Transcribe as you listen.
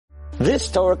This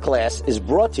Torah class is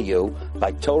brought to you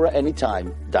by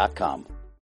TorahAnytime.com.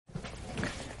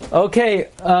 Okay,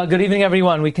 good evening,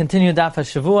 everyone. We continue Daf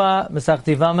HaShavua,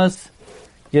 Masechta Yevamos,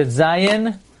 Yud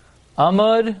Zayin,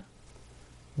 Amud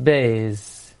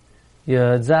Beis.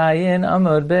 Yud Zayin,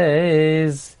 Amud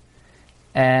Beis.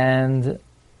 And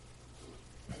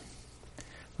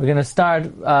we're going to start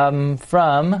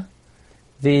from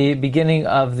the beginning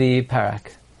of the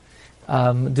parak,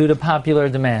 due to popular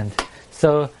demand.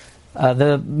 So,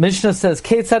 the Mishnah says,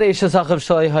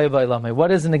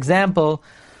 what is an example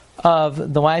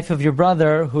of the wife of your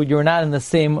brother who you're not in the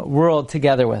same world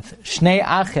together with? Shnei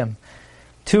achim,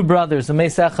 two brothers,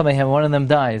 one of them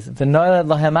dies. And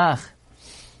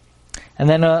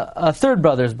then a third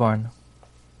brother is born.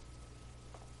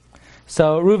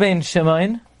 So Ruvain,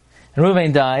 Shimon, and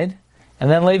Ruvain died,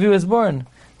 and then Levi was born.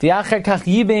 And then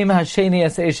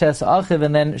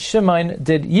Shimon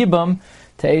did Yibam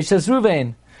to Eshes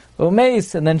Ruvain.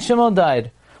 Umeis, and then Shimon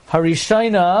died.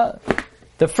 Harishayna,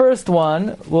 the first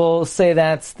one, will say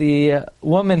that's the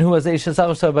woman who was Eshes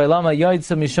Achar Bailama,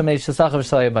 Yoitza Mishum Eshes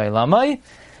Achar Bailama.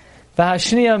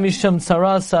 Vahashniya Mishum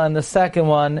Tsarasa, and the second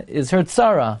one is her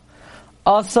Tsara.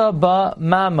 Asa Ba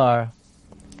Mamar.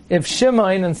 If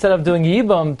Shimon, instead of doing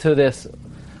Yibam to this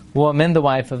woman, the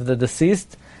wife of the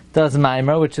deceased, does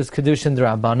Maimar, which is Kedushin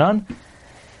D'Rabbanan,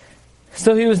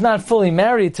 so he was not fully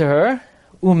married to her,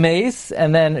 Umeis,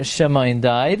 and then Shimon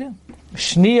died.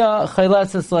 Shniya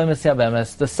Chayletzes Loimes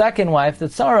Yabemes. The second wife, the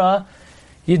Tzara,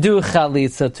 you do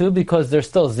Chalitza to, because there's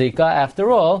still Zika.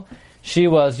 After all, she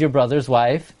was your brother's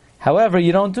wife. However,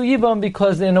 you don't do Yibam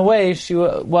because in a way she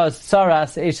was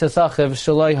Tzaras Eshes Achiv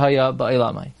Shaloi Haya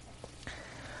Ba'ilamai.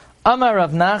 Amar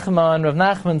Rav Nachman. Rav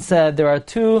Nachman said there are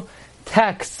two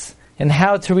texts in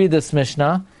how to read this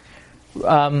Mishnah.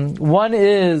 One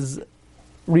is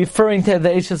referring to the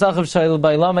Eshes Achiv Shaloi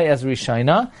Ba'ilamai as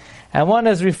Rishayna, and one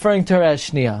is referring to her as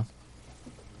Shniya.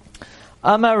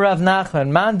 Amar Rav Nachman,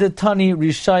 Man detani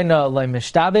Rishayna loy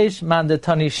mishtabesh, Man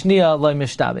detani Shniya loy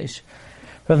mishtabesh.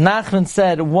 Rav Nachman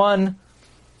said,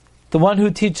 the one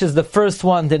who teaches the first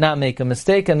one did not make a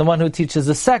mistake, and the one who teaches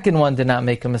the second one did not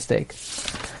make a mistake.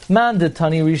 Man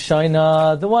detani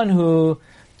Rishayna, the one who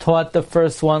taught the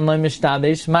first one loy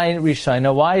mishtabesh, my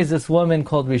Rishayna. Why is this woman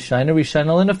called Rishayna?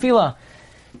 Rishayna l'nafila.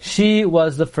 She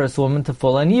was the first woman to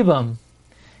fall on Yibam.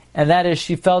 And that is,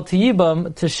 she fell to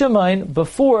Yibam, to Shimon,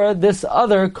 before this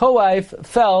other co-wife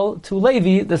fell to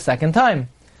Levi the second time.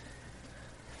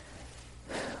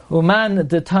 Uman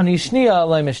detani shniya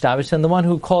loy mishtabesh, and the one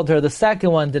who called her the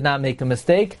second one did not make a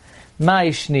mistake. Mai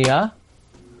shniya.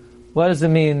 What does it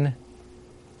mean,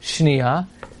 shniya?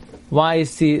 Why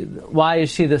is she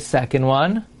the second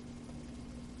one?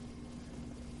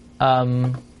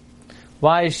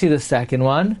 Why is she the second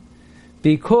one?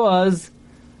 Because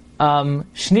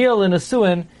Shniya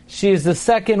l'nesuin, she is the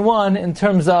second one in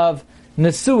terms of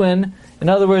nesuin. In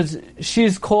other words,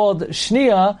 she's called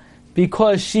Shniya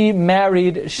because she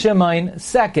married Shimon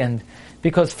second.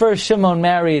 Because first Shimon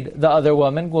married the other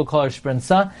woman, we'll call her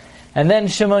Shprinza, and then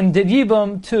Shimon did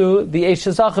Yibam to the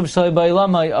Eshes Achiv Shaloi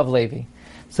Ba'ilamai of Levi.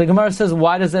 So Gemara says,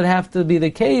 why does that have to be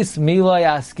the case? Milay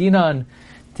askinan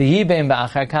to Yibam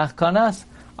ba'achar kach kanas.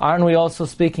 Aren't we also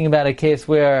speaking about a case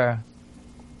where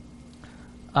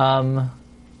aren't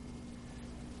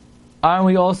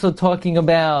we also talking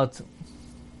about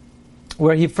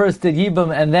where he first did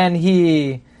Yibam and then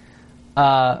he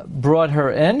brought her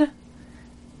in?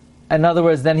 In other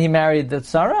words, then he married the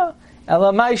Tzara?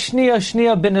 Elamai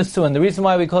Shniya bin Nesuin. The reason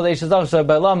why we call it Eshes Achar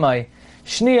Ba'ilamai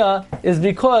Shniya is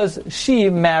because she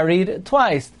married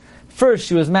twice. First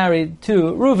she was married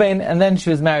to Ruvain and then she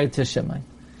was married to Shimon.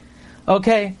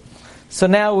 Okay, so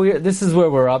now this is where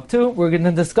we're up to. We're going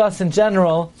to discuss in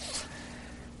general,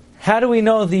 how do we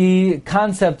know the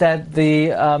concept that the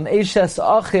Eshes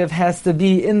Achiv has to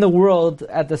be in the world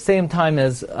at the same time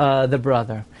as the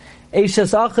brother?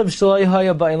 Eshes Achiv Shaloi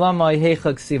Haya Ba'ilamai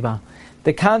Heicha Ksiva.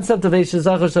 The concept of Eshes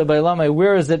Achiv Shaloi Ba'ilamai,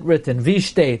 where is it written?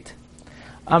 V'shteit.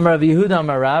 Amar Rav Yehuda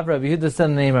Amar Rav. Rav Yehuda said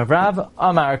in the name of Rav.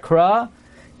 Amar Kra.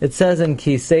 It says in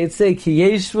Kiseitse, Ki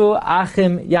Yeshvu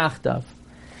Achim Yachdav.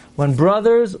 When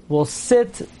brothers will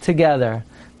sit together.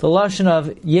 The lashon of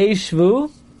Yeshvu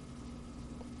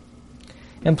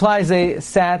implies they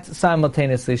sat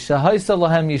simultaneously. Shahaisa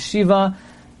lahem yeshiva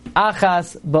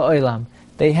achas ba'olam.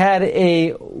 They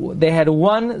had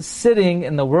one sitting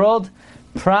in the world.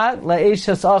 Prat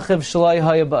la'eshes achiv shalai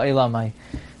haya ba'olamai.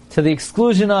 To the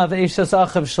exclusion of eshes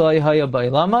achiv shalai haya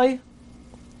ba'olamai.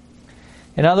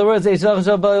 In other words, eshes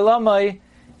achiv ba'olamai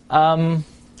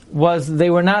they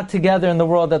were not together in the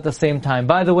world at the same time.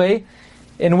 By the way,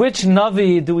 In which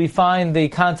Navi do we find the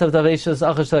concept of Eishes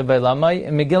Achashay Bailamai?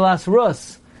 In Megillas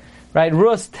Rus. Right?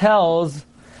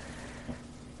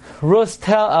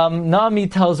 Nami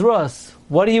tells Rus,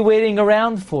 what are you waiting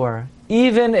around for?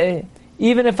 Even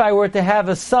if I were to have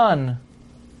a son,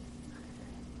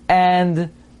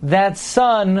 and that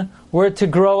son were to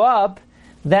grow up,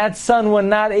 that son would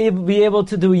not be able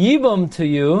to do Yibum to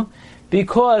you,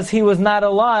 because he was not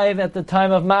alive at the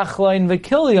time of Machloin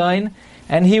V'Kilyoin,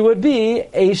 and he would be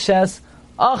Eishes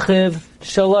Achiv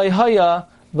Shaloi Haya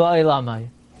V'Olamai.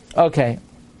 Okay.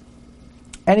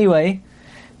 Anyway,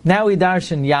 now we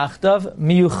darshan Yachdav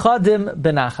Miyuchadim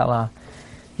B'Nachala.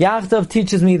 Yachdav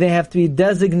teaches me they have to be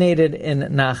designated in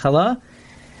Nachala,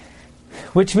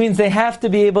 which means they have to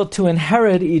be able to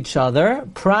inherit each other,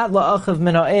 Prat La'achiv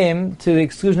Min Ha'em, to the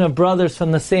exclusion of brothers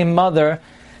from the same mother,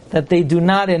 that they do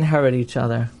not inherit each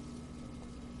other.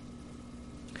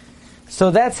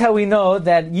 So that's how we know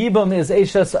that Yibum is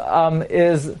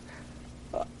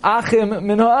Achim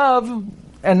Min Ha'av,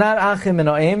 and not Achim Min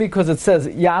Ha'em, because it says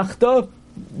Yachdav.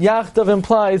 Yachdav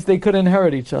implies they could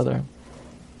inherit each other.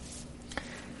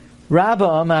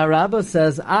 Rabba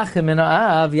says, Achim Min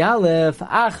Ha'av Yalef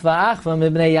Achva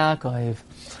Mibnei Yaakov.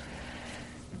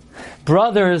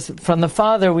 Brothers from the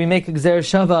father, we make a Gzer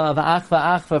Shava of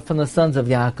Achva from the sons of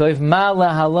Yaakov. Ma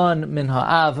lehalon min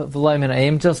ha'av v'loy min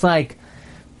ha'em. Just like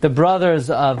the brothers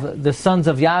of the sons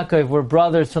of Yaakov were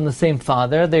brothers from the same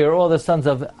father. They were all the sons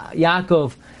of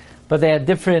Yaakov, but they had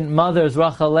different mothers,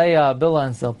 Rachel, Leah, Bilhah,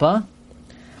 and Zilpah.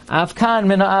 Afkan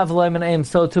min ha'av v'loy min ha'em.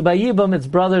 So to Bayibam, it's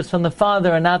brothers from the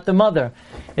father and not the mother.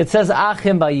 It says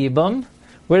Achim Bayibam.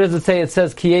 Where does it say? It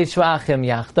says Ki yesh v'achim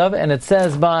yachdav, and it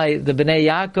says by the Bnei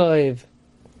Yaakov.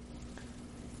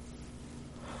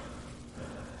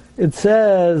 It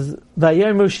says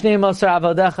Vayirmu shnei masar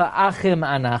avodecha achim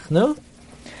anachnu.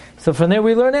 So from there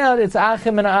we learn out it's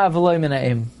Achim and Av v'loy min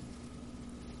ha'em.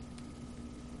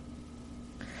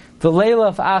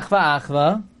 V'leilaf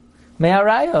achva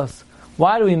me'arayos.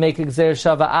 Why do we make a Gzer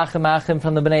Shava Achim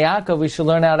from the Bnei Yaakov? We should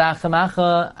learn out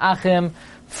Achim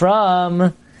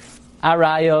from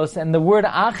Arayos, and the word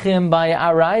Achim by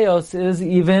Arayos is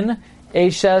even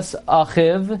Eishes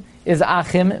Achiv is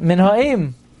Achim Min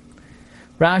Ha'em.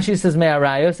 Rashi says Me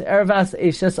Arayos Ervas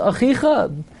Eishes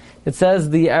Achicha. It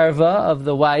says the erva of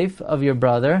the wife of your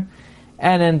brother,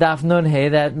 and in Daf Nun Hey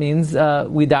that means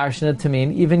we darshan it to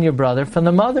mean even your brother from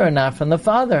the mother and not from the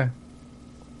father.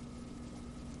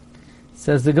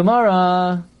 Says the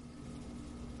Gemara,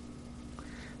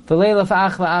 V'leilaf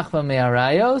achva Me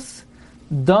Arayos.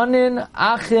 Donin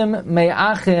achim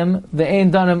me'achim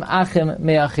ve'ein donim achim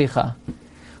me'achicha.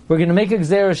 We're going to make a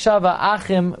Gzer Shava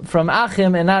achim from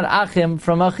achim and not achim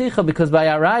from achicha, because by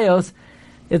Arayos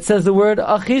it says the word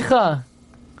achicha.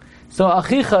 So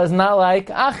achicha is not like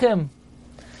achim.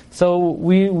 So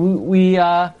we're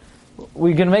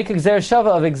going to make a Gzer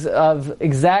Shava of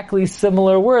exactly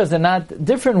similar words and not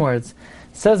different words.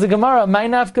 Says the Gemara, "My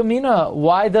nafkamina."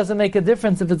 Why does it make a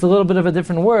difference if it's a little bit of a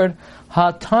different word?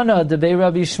 Hatana debei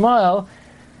Rabbi Yishmael,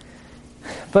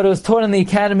 but it was taught in the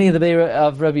academy of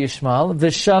Rabbi Yishmael.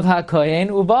 V'shav hakoyin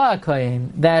uba hakoyin.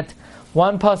 That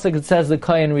one pasuk it says the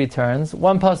koyin returns,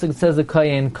 one pasuk it says the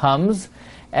koyin comes,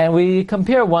 and we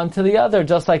compare one to the other.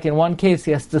 Just like in one case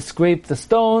he has to scrape the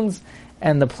stones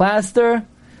and the plaster.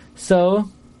 So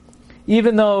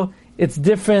even though it's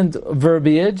different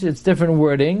verbiage, it's different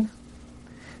wording,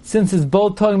 since it's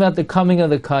both talking about the coming of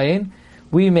the Kayin,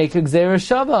 we make a Gzer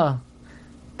Shava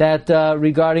that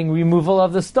regarding removal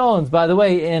of the stones. By the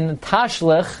way, in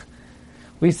Tashlich,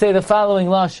 we say the following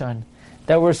Lashon,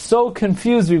 that we're so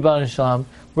confused, Ribbono Shel Olam,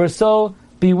 we're so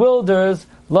bewildered,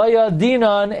 Lo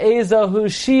yadinan ezahu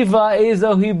shiva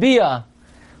ezahu bia.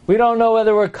 We don't know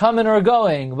whether we're coming or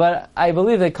going, but I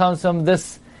believe it comes from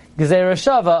this Gzer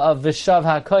Shava of Vishav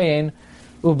HaKoyin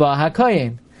Uba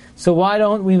HaKoyin. So why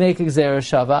don't we make a Gzer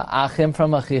Shava, Achim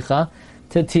from Achicha,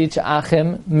 to teach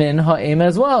Achim Min Ha'em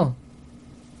as well?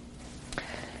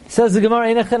 Says the Gemara,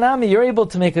 Einachanami, you're able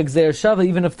to make a Gzer Shava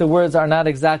even if the words are not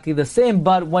exactly the same,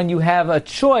 but when you have a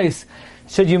choice,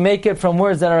 should you make it from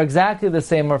words that are exactly the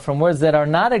same or from words that are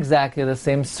not exactly the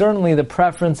same, certainly the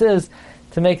preference is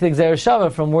to make the Gzer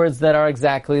Shava from words that are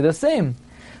exactly the same.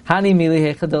 Hani mili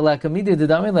hecha deleka midi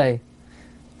dedamile.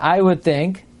 I would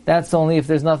think that's only if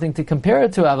there's nothing to compare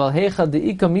it to. Aval hecha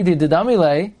deika midi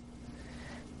dedamile.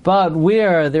 But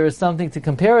where there is something to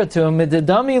compare it to,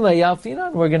 midedamile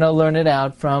yalfinan, we're going to learn it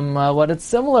out from what it's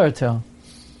similar to.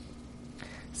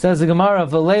 Says the Gemara,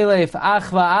 v'leilef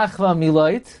achva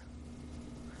miloit.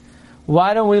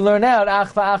 Why don't we learn out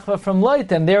achva from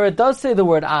loit? And there it does say the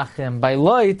word achim. By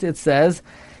loit it says,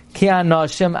 ki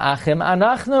anoshim achim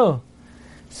anachnu.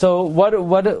 So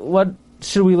what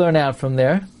should we learn out from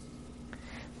there?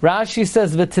 Rashi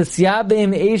says,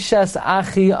 "V'tisyabim eishes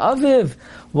achi aviv."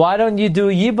 Why don't you do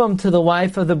yibum to the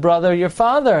wife of the brother, your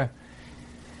father?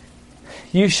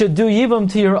 You should do yibum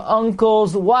to your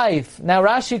uncle's wife. Now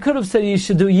Rashi could have said you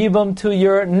should do yibum to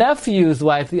your nephew's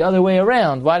wife, the other way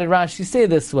around. Why did Rashi say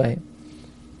this way?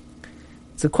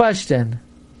 It's a question.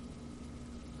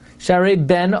 Sharei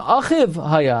ben achiv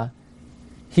haya.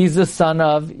 He's the son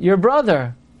of your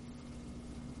brother.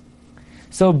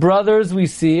 So brothers, we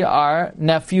see, are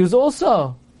nephews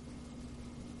also.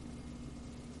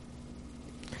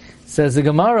 Says the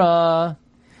Gemara,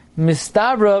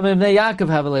 Mistabra b'nei Yaakov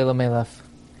havelela melef.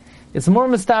 It's more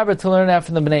mistabra to learn out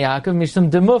from the b'nei Yaakov, mishum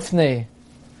demufnei,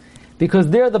 because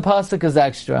there the pasuk is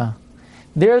extra.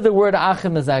 There the word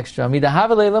achim is extra. Mida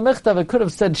havelela michtav, it could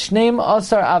have said shneim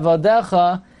asar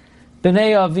avadecha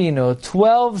b'nei avinu,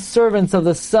 12 servants of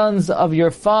the sons of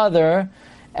your father.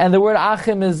 And the word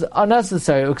achim is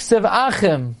unnecessary. Uksiv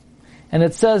achim. And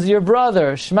it says your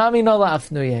brother. Shmami no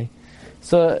la'afnuye.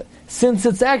 So, since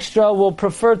it's extra, we'll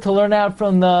prefer to learn out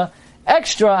from the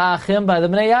extra achim by the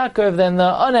Bnei Yaakov than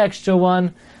the unextra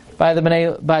one by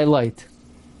Lot.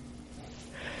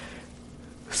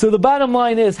 So the bottom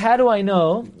line is, how do I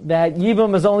know that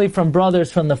Yibum is only from brothers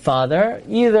from the father?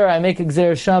 Either I make a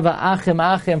Gzer Shava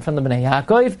achim from the Bnei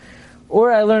Yaakov,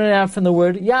 or I learn it out from the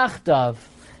word yachdav.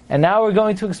 And now we're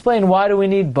going to explain why do we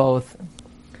need both.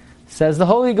 Says the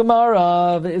Holy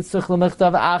Gemara, Itzrich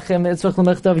l'michtav achim, Itzrich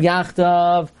l'michtav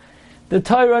yachtav. The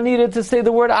Torah needed to say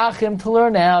the word achim to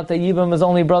learn out that Yibum is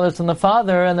only brothers from the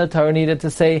father, and the Torah needed to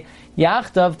say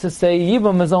yachtav to say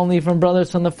Yibum is only from brothers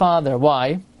from the father.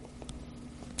 Why?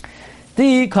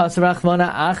 Because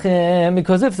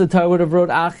if the Torah would have wrote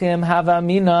achim, hava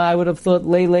amina, I would have thought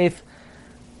leilef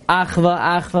achva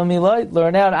miloit,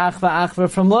 learn out achva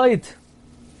from loit.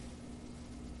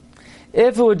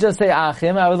 If it would just say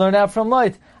achim, I would learn out from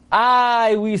Lot.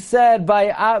 We said by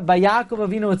Yaakov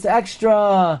Avinu it's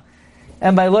extra,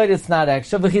 and by Lot it's not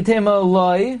extra. V'chitema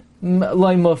loy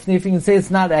mufni. If you can say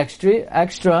it's not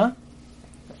extra,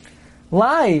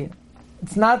 lie.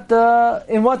 It's not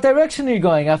in what direction are you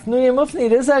going? Afnuye mufni,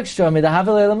 it is extra.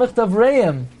 Midahavel michtav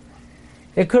reim.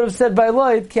 It could have said by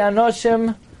Lot ki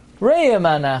anoshim reim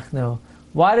anachnu.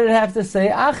 Why did it have to say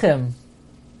achim?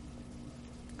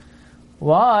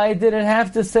 Why did it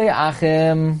have to say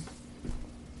achim?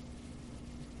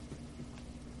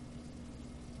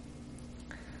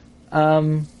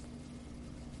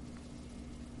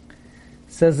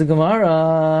 Says the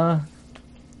Gemara,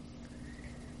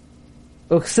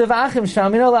 Uksiv achim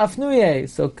shamino lafnuye.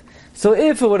 So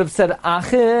if it would have said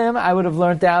achim, I would have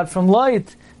learned out from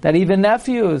Lot that even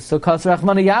nephews. So kas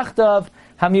rachmana yachtav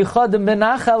hamiyuchadim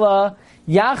benachala.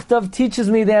 Yachtav teaches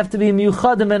me they have to be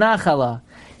miyuchadim benachala.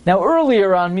 Now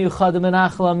earlier on, miyuchadim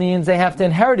benachala means they have to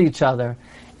inherit each other,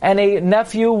 and a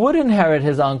nephew would inherit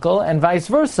his uncle, and vice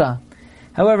versa.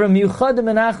 However, miyuchadim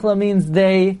benachala means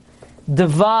they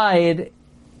divide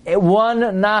one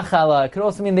nachala. It could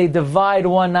also mean they divide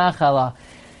one nachala.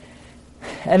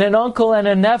 And an uncle and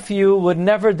a nephew would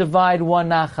never divide one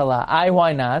nachala.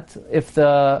 Why not? If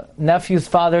the nephew's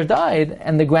father died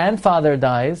and the grandfather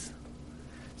dies,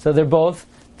 so they're both,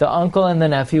 the uncle and the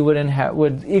nephew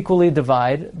would equally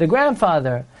divide the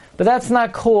grandfather. But that's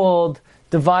not called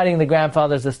dividing the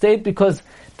grandfather's estate, because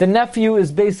the nephew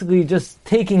is basically just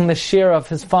taking the share of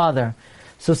his father.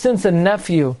 So since a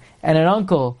nephew and an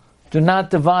uncle do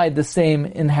not divide the same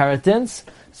inheritance,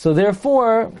 so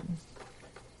therefore,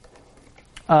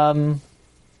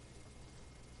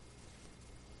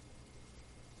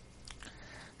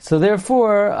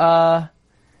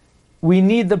 we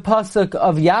need the pasuk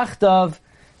of Yachdav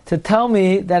to tell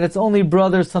me that it's only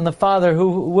brothers from the father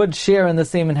who would share in the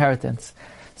same inheritance.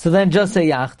 So then just say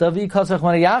Yachdav.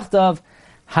 Yachdav,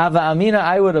 Hava Amina,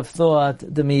 I would have thought,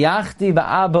 the Miyachdi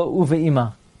ba'aba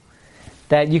uve'ima,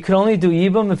 that you can only do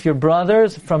Yibum if you're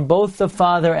brothers from both the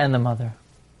father and the mother.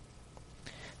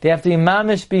 They have to be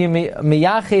mamish, be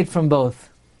miyached from both.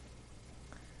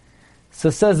 So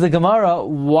says the Gemara,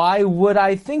 why would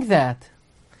I think that?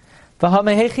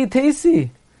 V'hamehechi teisi.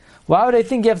 Why would I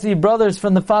think you have to be brothers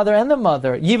from the father and the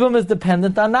mother? Yibum is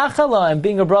dependent on nachala, and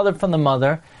being a brother from the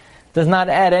mother does not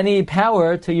add any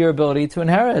power to your ability to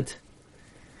inherit.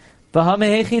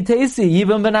 V'hamehechi teisi.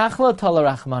 Yibum b'nachla tala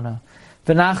rachmana.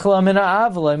 V'nachla mina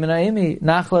avla mina imi.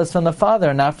 Nachla is from the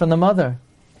father, not from the mother.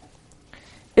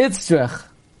 Itzrich.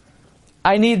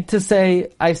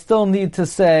 I still need to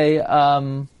say,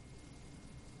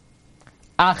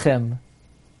 Achim.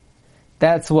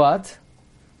 That's what?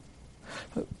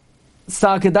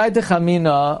 Sa'kedaita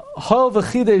chamina, ho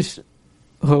v'chidesh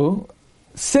hu,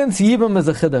 since Yibam is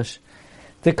a Chiddush,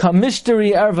 the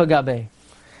Kamishtari Erva Gabe,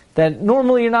 that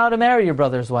normally you're not allowed to marry your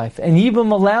brother's wife, and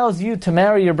Yibam allows you to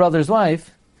marry your brother's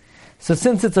wife, so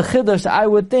since it's a Chiddush, I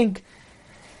would think,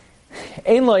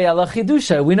 Ein lo yala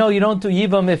chidusha. We know you don't do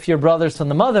Yibam if your brother's from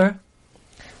the mother,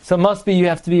 so it must be you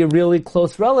have to be a really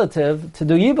close relative to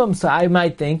do Yibam, so I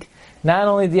might think, not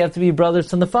only do you have to be brothers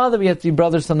from the father, but you have to be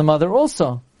brothers from the mother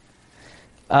also.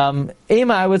 Ema,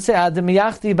 I would say, Adam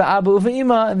yachti ba'abu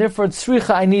uve'ima, and therefore it's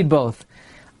tzricha, I need both.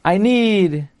 I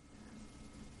need,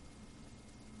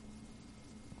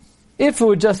 if it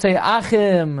would just say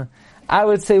achim, I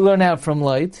would say learn out from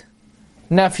light,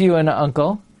 nephew and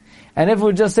uncle. And if it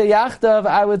would just say yachtav,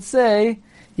 I would say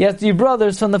you have to be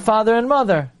brothers from the father and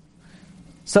mother.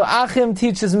 So achim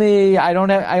teaches me I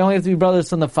only have to be brothers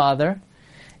from the father.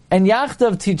 And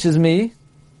yachtav teaches me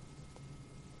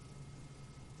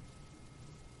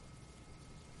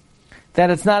that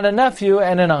it's not a nephew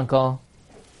and an uncle.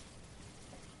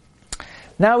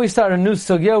 Now we start a new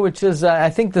sugya, which is, I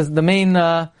think, the main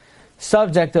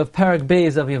subject of Parak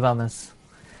Beis of Yavamas.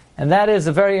 And that is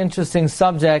a very interesting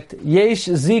subject. Yesh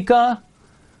Zika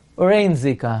or Ein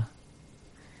Zika?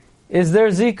 Is there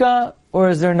Zika or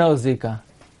is there no Zika?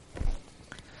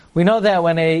 We know that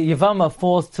when a Yavama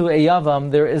falls to a Yavam,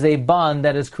 there is a bond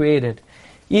that is created.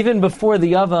 Even before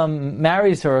the Yavam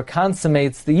marries her or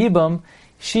consummates the Yibam,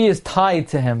 she is tied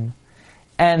to him.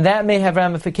 And that may have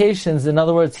ramifications. In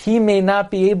other words, he may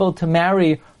not be able to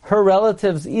marry her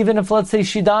relatives, even if, let's say,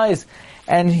 she dies,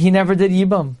 and he never did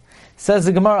Yibam. Says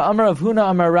the Gemara, Amar Rav Huna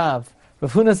Amar Rav.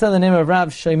 Rav Huna said the name of Rav,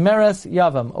 Shemeres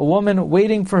Yavam, a woman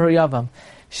waiting for her Yavam.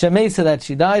 Shemei, so that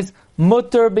she dies.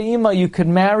 Mutter be'ima, you could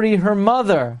marry her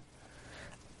mother.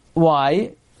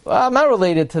 Why? Well, I'm not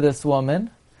related to this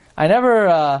woman. I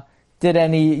never did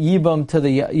any Yibam to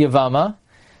the Yavama.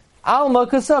 Alma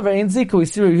kasav ein zika. We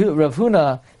see Rav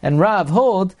Huna and Rav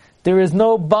hold there is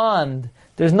no bond,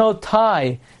 there's no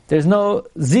tie, there's no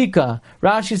zika.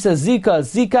 Rashi says zika,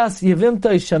 zikas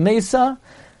yivimta shamesa,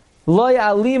 loy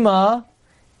alima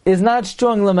is not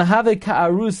strong lemahave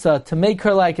ka'arusa, to make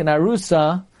her like an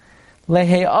arusa,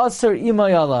 lehe aser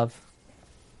imayalav,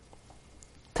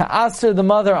 to aser the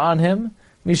mother on him,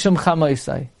 mishum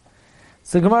chamaisai.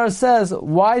 So Gemara says,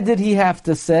 why did he have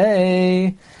to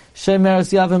say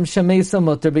Shemeres Yavim Shemesa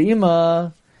Mutter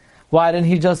Be'ima? Why didn't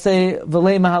he just say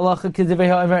V'lei Mahalacha K'divei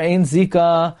Ha'emer Ein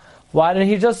Zika? Why didn't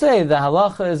he just say the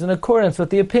halacha is in accordance with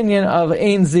the opinion of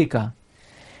Ein Zika?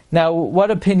 Now,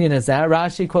 what opinion is that?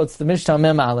 Rashi quotes the Mishnah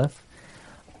Mem Aleph.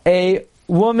 A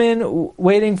woman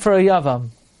waiting for a Yavam,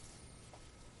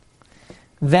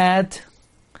 that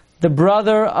the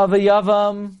brother of a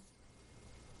Yavam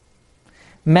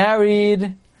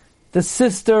married the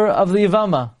sister of the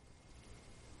Yavama.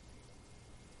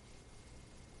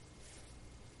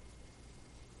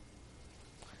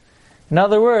 In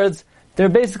other words, there are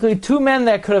basically two men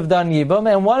that could have done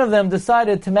Yibam, and one of them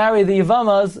decided to marry the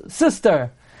Yavama's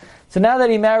sister. So now that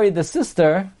he married the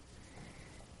sister,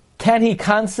 can he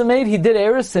consummate? He did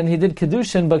Erisin, he did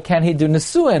Kedushin, but can he do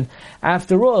Nesuin?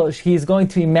 After all, he's going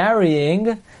to be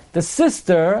marrying the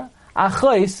sister,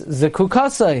 Achos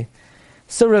Zekukasai.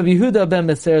 So Rabbi Yehuda ben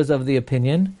Meser is of the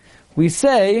opinion, we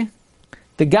say,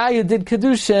 the guy who did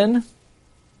Kedushin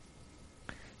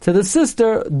to the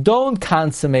sister, don't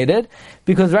consummate it,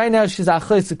 because right now she's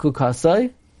Achos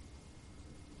Zekukasai,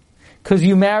 because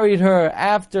you married her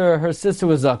after her sister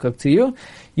was zakuk to you.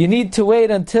 You need to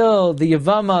wait until the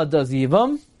Yavama does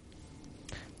Yivam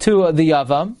to the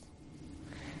Yavam,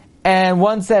 and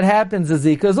once that happens, the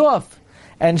Zika is off.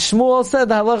 And Shmuel said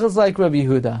the halacha is like Rabbi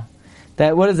Yehuda.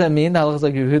 That, what does that mean? The halacha is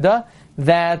like Rabbi Yehuda,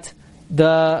 that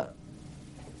the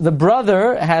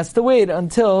brother has to wait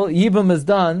until Yibam is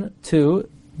done to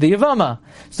the Yavama.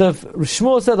 So if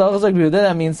Shmuel said the halacha is like Rabbi Yehuda,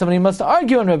 that means somebody must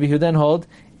argue on Rabbi Yehuda and hold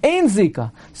Ein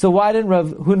Zika. So why didn't Rav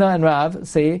Huna and Rav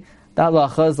say the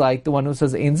halacha is like the one who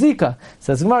says Ein Zika?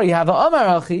 Says Gemara, you have a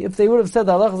Amar Achi. If they would have said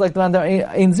the halacha is like the one that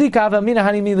Ein Zika, Avamina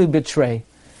Hanimili betray.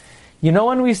 You know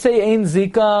when we say Ein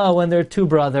Zika, when there are two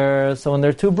brothers, so when there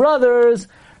are two brothers,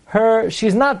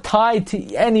 she's not tied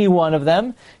to any one of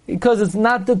them, because it's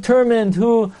not determined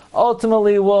who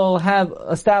ultimately will have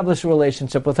established a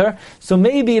relationship with her. So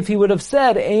maybe if he would have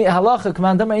said halacha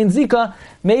commandam Ein Zika,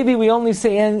 maybe we only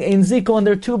say Ein Zika when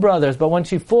there are two brothers, but when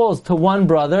she falls to one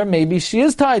brother, maybe she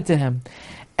is tied to him.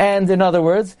 And in other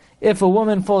words, if a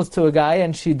woman falls to a guy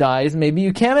and she dies, maybe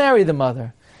you can't marry the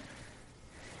mother.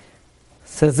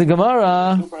 Says the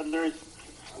Gemara. Two brothers,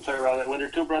 I'm sorry, Robert. When there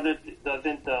are two brothers,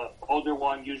 doesn't the older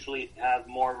one usually have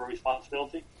more of a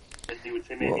responsibility? As you would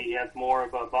say, maybe he has more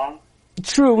of a bond?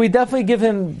 True, we definitely give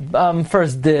him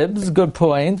first dibs, good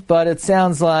point, but it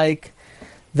sounds like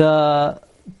the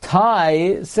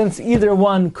tie, since either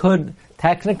one could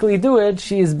technically do it,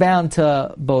 she is bound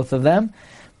to both of them.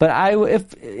 But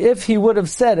if he would have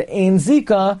said ein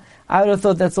zika, I would have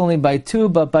thought that's only by two,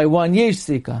 but by one yesh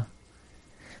zika.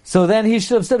 So then he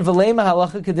should have said v'leima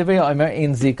halacha k'divrei omer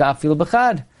ein zika afil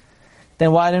b'chad.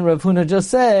 Then why didn't Rav Huna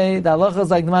just say the halacha is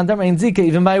like the mandam ein zika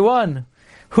even by one?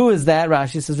 Who is that?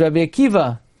 Rashi says Rabbi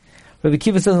Akiva. Rabbi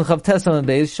Akiva says in Chav Tes on the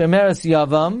base shemeres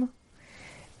yavam.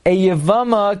 A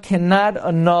yavama cannot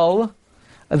annul.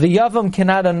 The yavam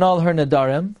cannot annul her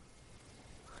nadarim.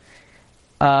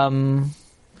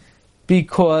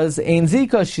 Because ein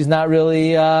zika, she's not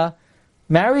really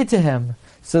married to him.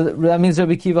 So that means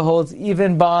Rabbi Akiva holds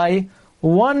even by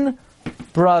one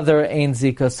brother ein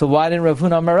zika. So why didn't Rav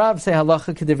Huna Amar Rav say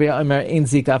halacha k'divrei Omer ein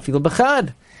zika afilu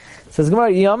b'chad? Says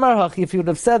Gemara, Yamar Hachi, if you would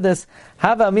have said this,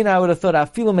 Hava Amina, I would have thought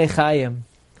afilu mechayim,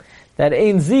 that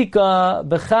ein zika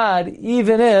b'chad,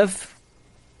 even if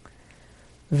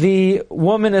the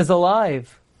woman is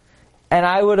alive. And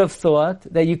I would have thought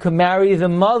that you could marry the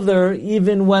mother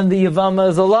even when the Yavama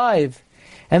is alive.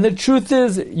 And the truth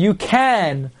is, you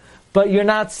can, but you're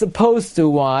not supposed to.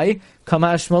 Why?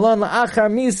 Kamash Malon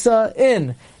la'achar misa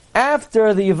in.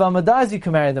 After the Yavama dies, you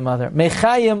can marry the mother.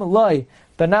 Mechayim loy.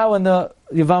 But now when the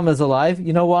Yavama is alive,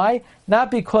 you know why?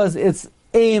 Not because it's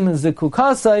aim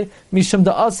zekukasai, mishum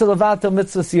da'asel avata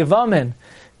mitzvahs Yavamin.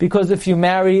 Because if you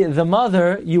marry the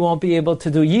mother, you won't be able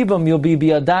to do Yibam. You'll be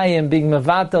Biyadayim, being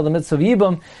Mevatel, the mitzvah of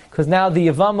Yibam, because now the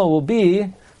Yavama will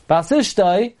be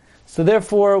Basishtai, so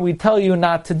therefore we tell you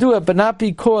not to do it, but not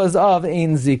because of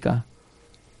Ein Zika.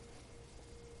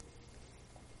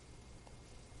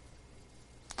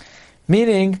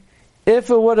 Meaning, if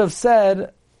it would have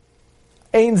said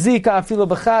Ein Zika afilu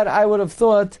b'chad, I would have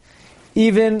thought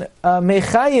even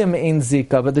Mechayim Ein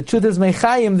Zika, but the truth is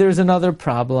Mechayim, there's another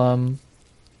problem.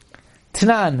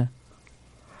 Tnan.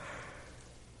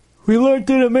 We learned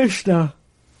in the Mishnah.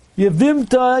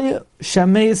 Yevimtai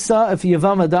Shamesa, if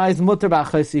Yavama dies, Mutter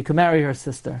b'achaysa, you can marry her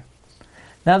sister.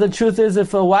 Now the truth is,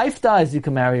 if a wife dies, you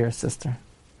can marry her sister.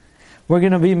 We're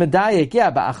going to be medayik,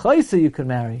 yeah, b'achaysa you can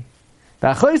marry.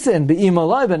 B'achaysa and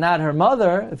b'imolai, but not her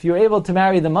mother. If you're able to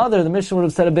marry the mother, the Mishnah would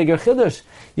have said a bigger chiddush.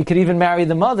 You could even marry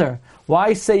the mother.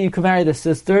 Why say you can marry the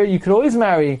sister? You could always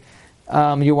marry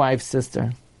your wife's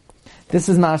sister. This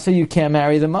is Masha, you can't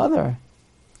marry the mother.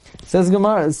 Says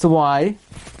Gemara, so why?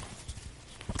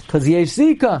 Because yesh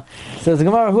zika. Says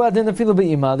Gemara, who adin afilu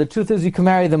be'ima? The truth is you can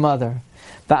marry the mother.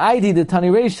 Ba'aidi the tani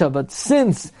reisha, but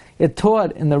since it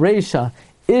taught in the reisha,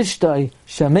 ishtai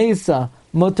shamesa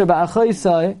mutter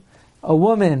ba'achaysa, a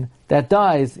woman that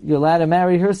dies, you're allowed to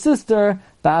marry her sister.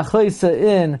 Ba'achaysa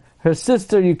in her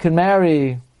sister, you can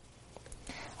marry.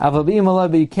 Ava be'ima,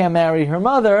 but you can't marry her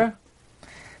mother.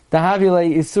 In other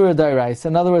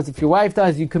words, if your wife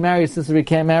dies, you can marry your sister, you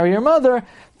can't marry your mother.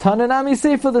 Tananami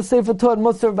Sefer, the Sefer taught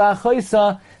Musar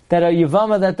Ba'achaysa, that a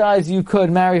Yavama that dies, you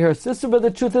could marry her sister, but the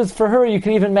truth is, for her, you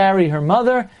can even marry her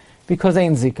mother, because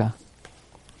Ein Zika.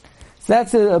 So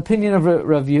that's the opinion of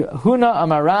Rav Huna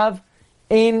Amarav,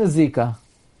 Ein Zika.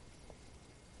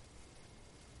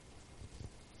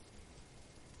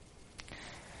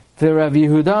 The Rav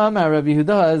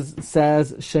Yehuda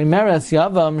says, Shemeres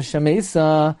Yavam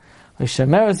Shemesa, a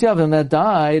Shemeres Yavam that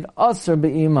died, Asr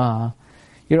Be'ima.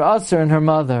 You're Asr and her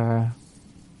mother.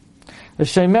 The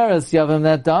Shemeres Yavam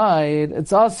that died,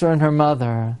 it's Asr and her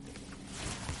mother.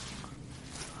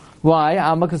 Why?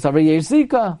 Amakasavra Yesh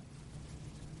Zika.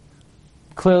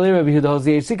 Clearly, Rav Yehuda holds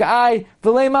Yesh Zika. I,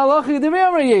 V'lei Malachi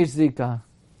De'Amar Yesh Zika.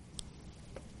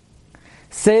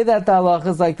 Say that the halacha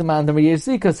is like the mandam yesh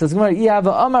zika. Says Gemara,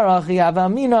 Iyava Amarachi Iyava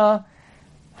Amina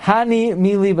Hani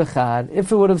Mili B'chad.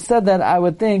 If it would have said that, I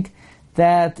would think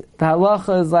that the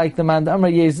halacha is like the mandam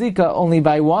yesh zika only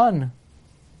by one.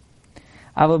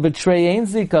 I will betray ein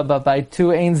zika, but by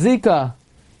two ein zika.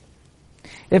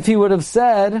 If he would have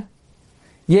said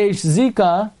yesh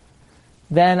zika,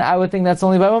 then I would think that's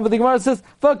only by one. But the Gemara says,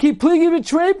 "Vaki pligi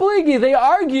betray pligi." They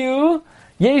argue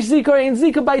yesh zika or ein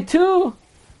zika by two.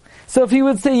 So if he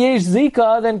would say yesh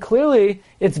zika, then clearly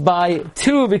it's by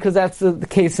two, because that's the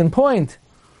case in point.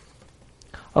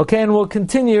 Okay, and we'll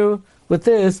continue with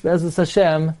this, Be'ezus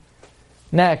Hashem,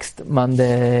 next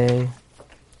Monday.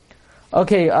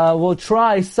 Okay, we'll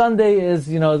try. Sunday is,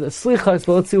 the slichas,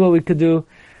 but let's see what we could do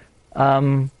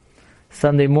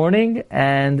Sunday morning.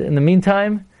 And in the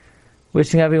meantime,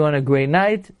 wishing everyone a great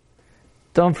night.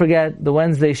 Don't forget the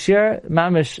Wednesday shir,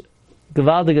 mamish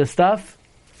gewaldige stuff.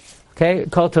 Okay,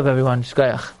 kol tov everyone.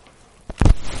 Shkoyach.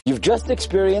 You've just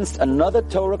experienced another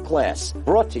Torah class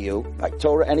brought to you by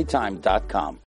TorahAnytime.com.